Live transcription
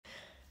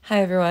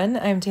Hi everyone,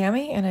 I'm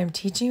Tammy and I'm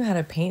teaching you how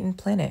to paint in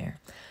plein air.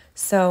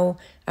 So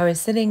I was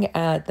sitting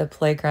at the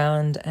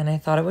playground and I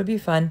thought it would be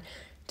fun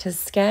to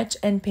sketch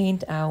and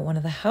paint out one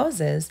of the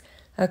houses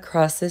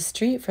across the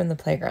street from the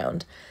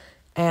playground.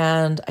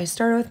 And I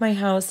started with my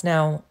house.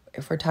 Now,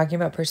 if we're talking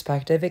about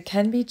perspective, it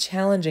can be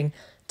challenging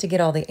to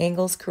get all the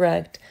angles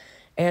correct,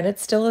 and it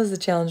still is a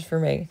challenge for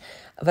me.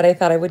 But I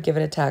thought I would give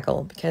it a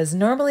tackle because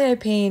normally I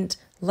paint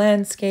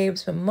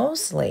landscapes, but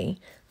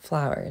mostly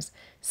flowers.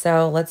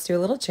 So let's do a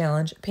little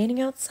challenge. Painting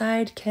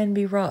outside can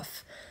be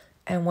rough,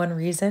 and one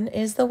reason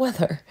is the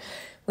weather.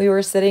 We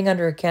were sitting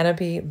under a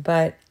canopy,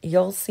 but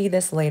you'll see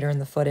this later in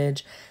the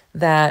footage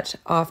that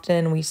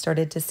often we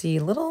started to see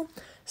little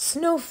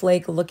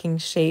snowflake looking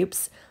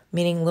shapes,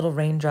 meaning little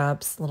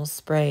raindrops, little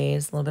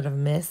sprays, a little bit of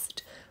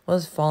mist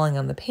was falling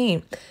on the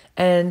paint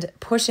and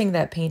pushing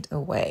that paint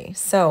away.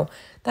 So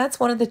that's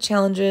one of the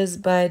challenges,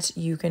 but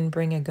you can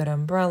bring a good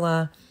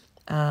umbrella.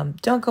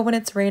 Don't go when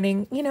it's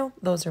raining.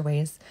 Those are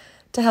ways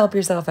to help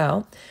yourself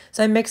out.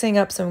 So I'm mixing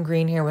up some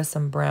green here with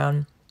some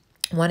brown.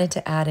 Wanted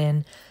to add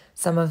in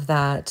some of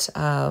that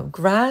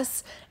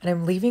grass, and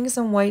I'm leaving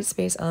some white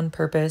space on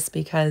purpose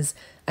because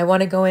I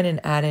want to go in and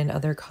add in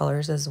other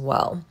colors as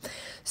well.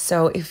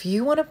 So if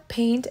you want to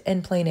paint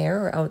in plein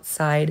air or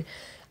outside,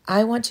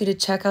 I want you to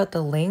check out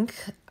the link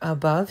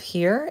above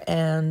here,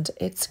 and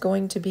it's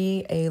going to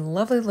be a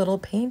lovely little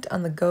paint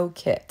on the go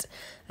kit.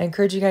 I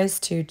encourage you guys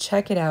to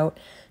check it out,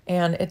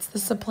 and it's the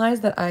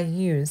supplies that I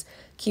use.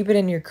 Keep it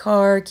in your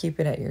car, keep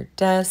it at your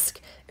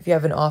desk if you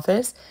have an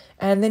office,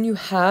 and then you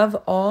have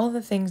all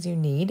the things you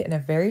need in a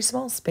very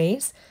small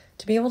space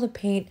to be able to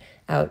paint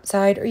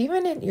outside or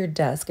even at your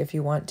desk if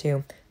you want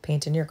to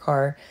paint in your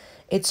car.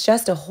 It's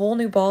just a whole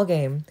new ball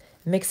game,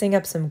 mixing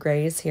up some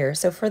grays here.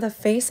 So for the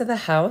face of the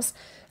house,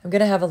 I'm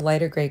going to have a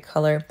lighter gray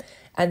color.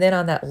 And then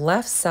on that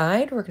left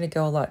side, we're going to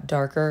go a lot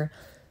darker,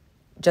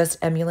 just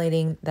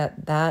emulating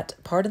that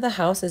part of the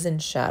house is in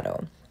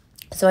shadow.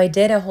 So I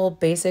did a whole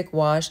basic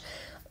wash.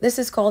 This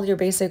is called your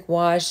basic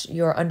wash.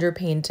 You're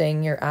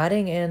underpainting. You're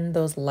adding in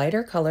those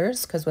lighter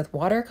colors because with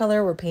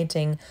watercolor, we're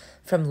painting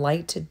from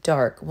light to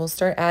dark. We'll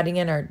start adding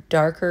in our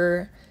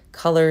darker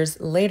colors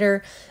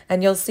later,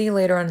 and you'll see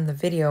later on in the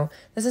video,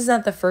 this is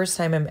not the first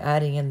time I'm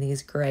adding in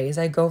these grays.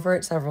 I go over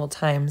it several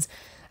times.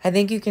 I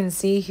think you can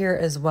see here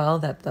as well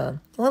that the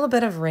little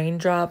bit of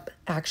raindrop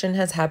action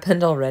has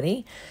happened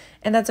already,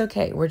 and that's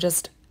okay. We're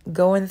just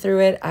going through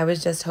it. I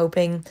was just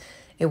hoping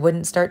it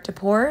wouldn't start to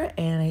pour,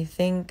 and I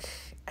think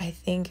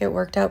it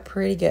worked out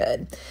pretty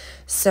good.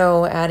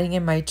 So adding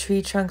in my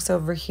tree trunks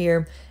over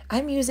here.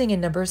 I'm using a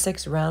number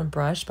 6 round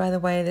brush, by the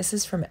way. This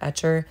is from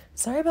Etcher.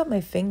 Sorry about my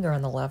finger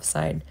on the left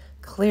side.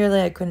 Clearly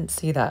I couldn't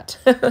see that.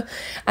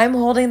 I'm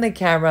holding the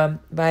camera,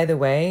 by the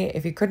way,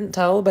 if you couldn't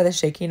tell by the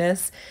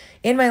shakiness,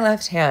 in my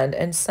left hand.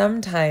 And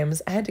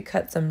sometimes I had to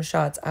cut some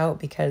shots out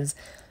because,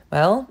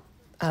 well,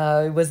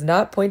 I was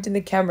not pointing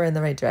the camera in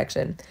the right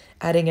direction.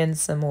 Adding in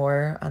some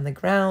more on the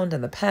ground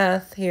and the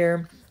path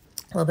here.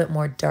 A little bit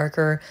more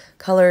darker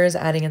colors,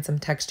 adding in some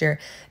texture.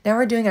 Now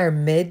we're doing our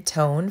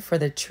mid-tone for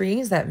the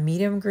trees, that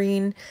medium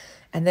green,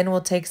 and then we'll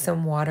take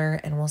some water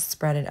and we'll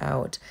spread it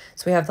out.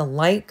 So we have the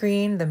light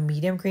green, the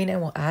medium green,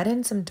 and we'll add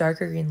in some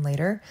darker green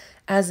later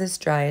as this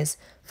dries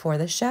for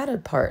the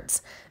shadowed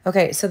parts.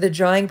 Okay, so the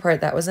drawing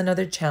part, that was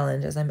another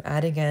challenge as I'm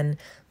adding in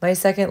my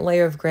second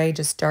layer of gray,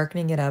 just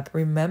darkening it up.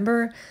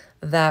 Remember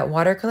that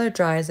watercolor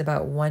dries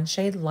about 1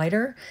 shade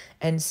lighter.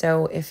 And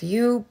so if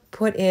you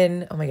put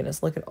in, oh my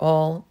goodness, look at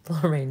all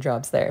the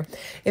raindrops there.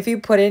 If you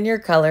put in your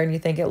color and you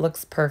think it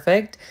looks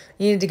perfect,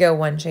 you need to go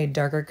 1 shade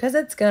darker because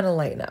it's going to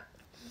lighten up.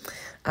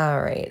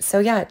 All right, so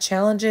yeah,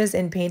 challenges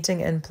in painting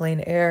in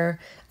plein air.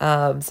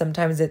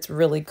 Sometimes it's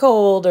really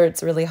cold or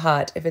it's really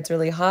hot. If it's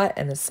really hot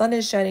and the sun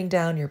is shining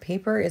down, your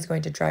paper is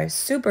going to dry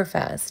super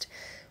fast,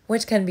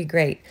 which can be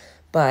great.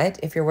 But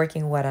if you're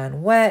working wet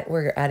on wet,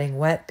 where you're adding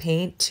wet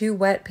paint to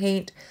wet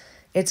paint,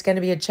 it's going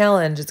to be a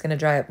challenge. It's going to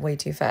dry up way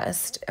too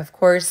fast. Of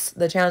course,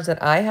 the challenge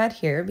that I had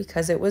here,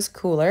 because it was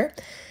cooler,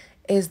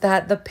 is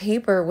that the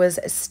paper was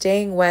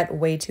staying wet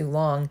way too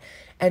long.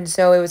 And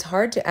so it was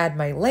hard to add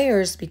my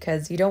layers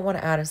because you don't want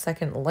to add a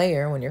second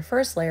layer when your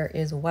first layer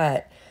is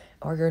wet,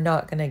 or you're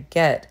not going to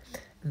get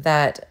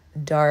that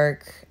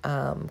dark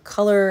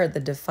color, the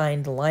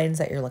defined lines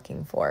that you're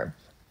looking for.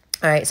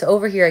 All right, so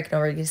over here, I can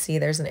already see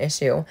there's an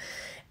issue,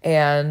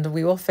 and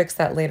we will fix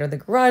that later. The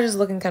garage is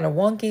looking kind of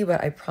wonky,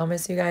 but I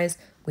promise you guys,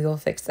 we will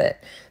fix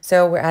it.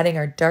 So we're adding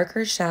our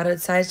darker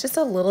shadowed sides just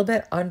a little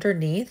bit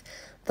underneath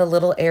the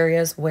little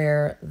areas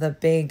where the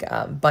big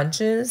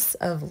bunches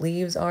of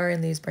leaves are in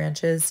these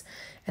branches.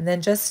 And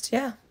then just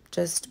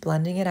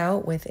blending it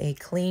out with a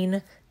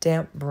clean,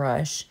 damp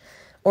brush.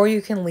 Or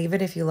you can leave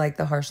it if you like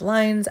the harsh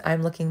lines.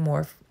 I'm looking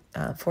more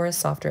for a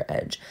softer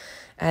edge.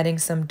 Adding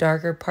some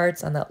darker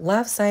parts on that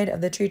left side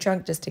of the tree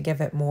trunk just to give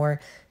it more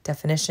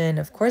definition.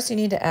 Of course, you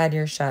need to add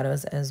your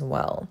shadows as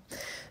well.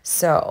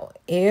 So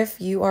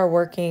if you are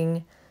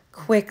working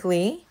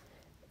quickly,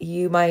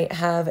 you might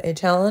have a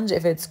challenge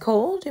if it's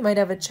cold. You might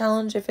have a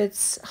challenge if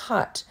it's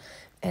hot.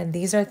 And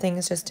these are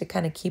things just to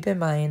kind of keep in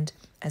mind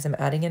as I'm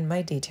adding in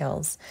my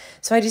details.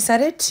 So I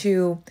decided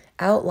to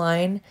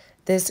outline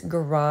this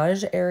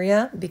garage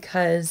area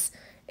because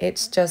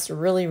it's just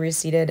really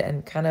receded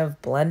and kind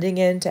of blending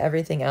into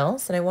everything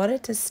else. And I want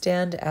it to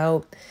stand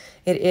out.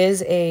 It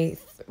is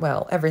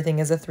well, everything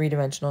is a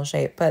three-dimensional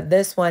shape, but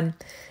this one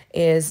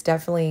is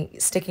definitely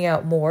sticking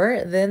out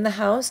more than the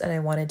house, and I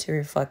wanted to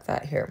reflect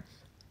that here.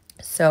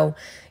 So,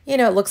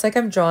 it looks like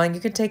I'm drawing.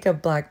 You could take a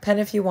black pen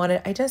if you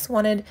wanted. I just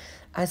wanted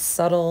a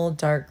subtle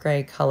dark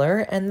gray color.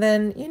 And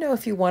then,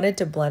 if you wanted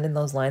to blend in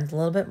those lines a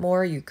little bit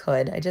more, you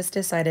could. I just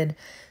decided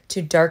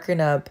to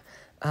darken up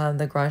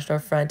the garage door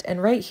front.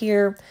 And right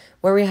here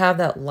where we have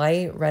that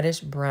light reddish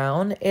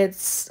brown,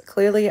 it's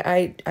clearly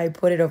I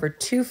put it over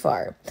too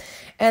far.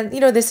 And,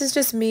 this is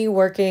just me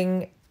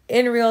working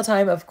in real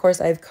time. Of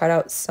course, I've cut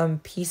out some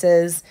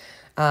pieces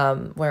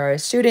where I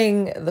was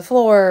shooting the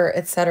floor,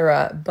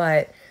 etc.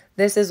 But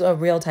this is a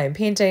real-time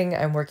painting.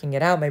 I'm working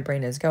it out. My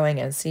brain is going.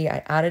 And see,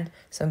 I added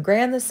some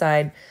gray on the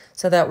side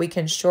so that we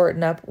can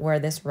shorten up where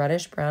this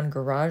reddish brown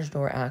garage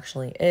door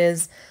actually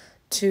is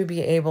to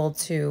be able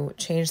to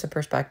change the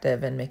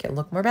perspective and make it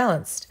look more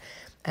balanced.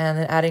 And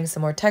then adding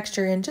some more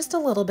texture in just a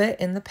little bit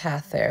in the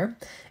path there.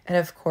 And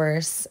of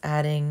course,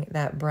 adding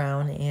that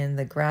brown in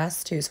the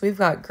grass too. So we've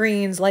got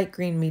greens, light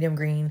green, medium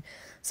green,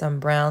 some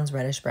browns,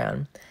 reddish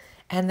brown.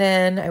 And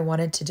then I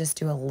wanted to just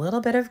do a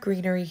little bit of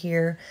greenery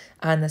here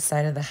on the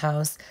side of the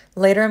house.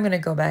 Later, I'm going to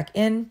go back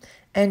in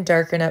and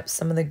darken up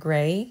some of the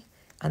gray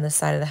on the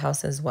side of the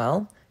house as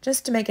well,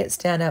 just to make it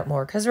stand out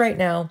more. Because right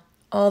now,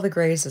 all the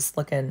gray is just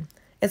looking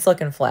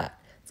flat.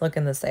 It's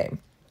looking the same.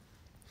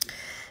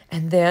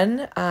 And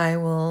then I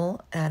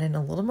will add in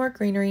a little more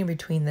greenery in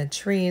between the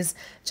trees,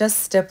 just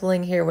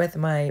stippling here with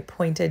my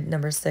pointed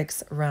number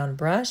 6 round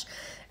brush.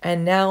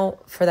 And now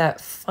for that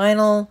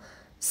final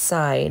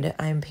side,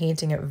 I'm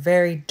painting it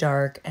very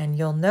dark, and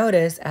you'll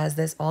notice as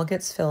this all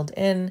gets filled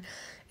in,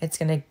 it's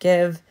going to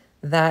give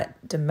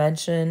that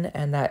dimension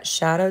and that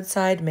shadowed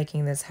side,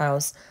 making this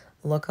house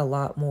look a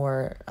lot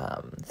more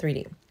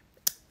 3D.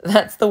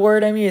 That's the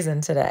word I'm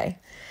using today.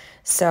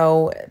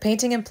 So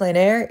painting in plein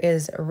air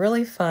is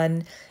really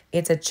fun.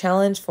 It's a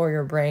challenge for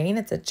your brain.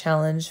 It's a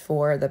challenge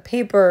for the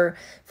paper,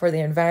 for the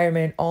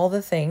environment, all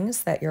the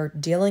things that you're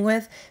dealing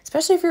with,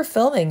 especially if you're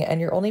filming and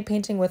you're only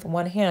painting with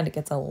one hand. It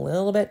gets a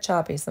little bit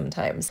choppy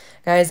sometimes.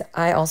 Guys,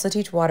 I also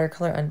teach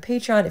watercolor on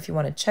Patreon. If you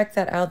want to check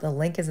that out, the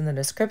link is in the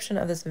description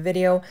of this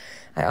video.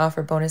 I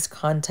offer bonus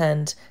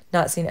content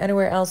not seen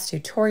anywhere else,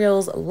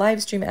 tutorials,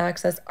 live stream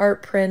access,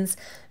 art prints,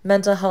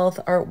 mental health,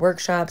 art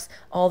workshops,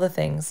 all the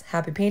things.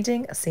 Happy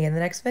painting. I'll see you in the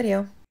next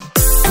video.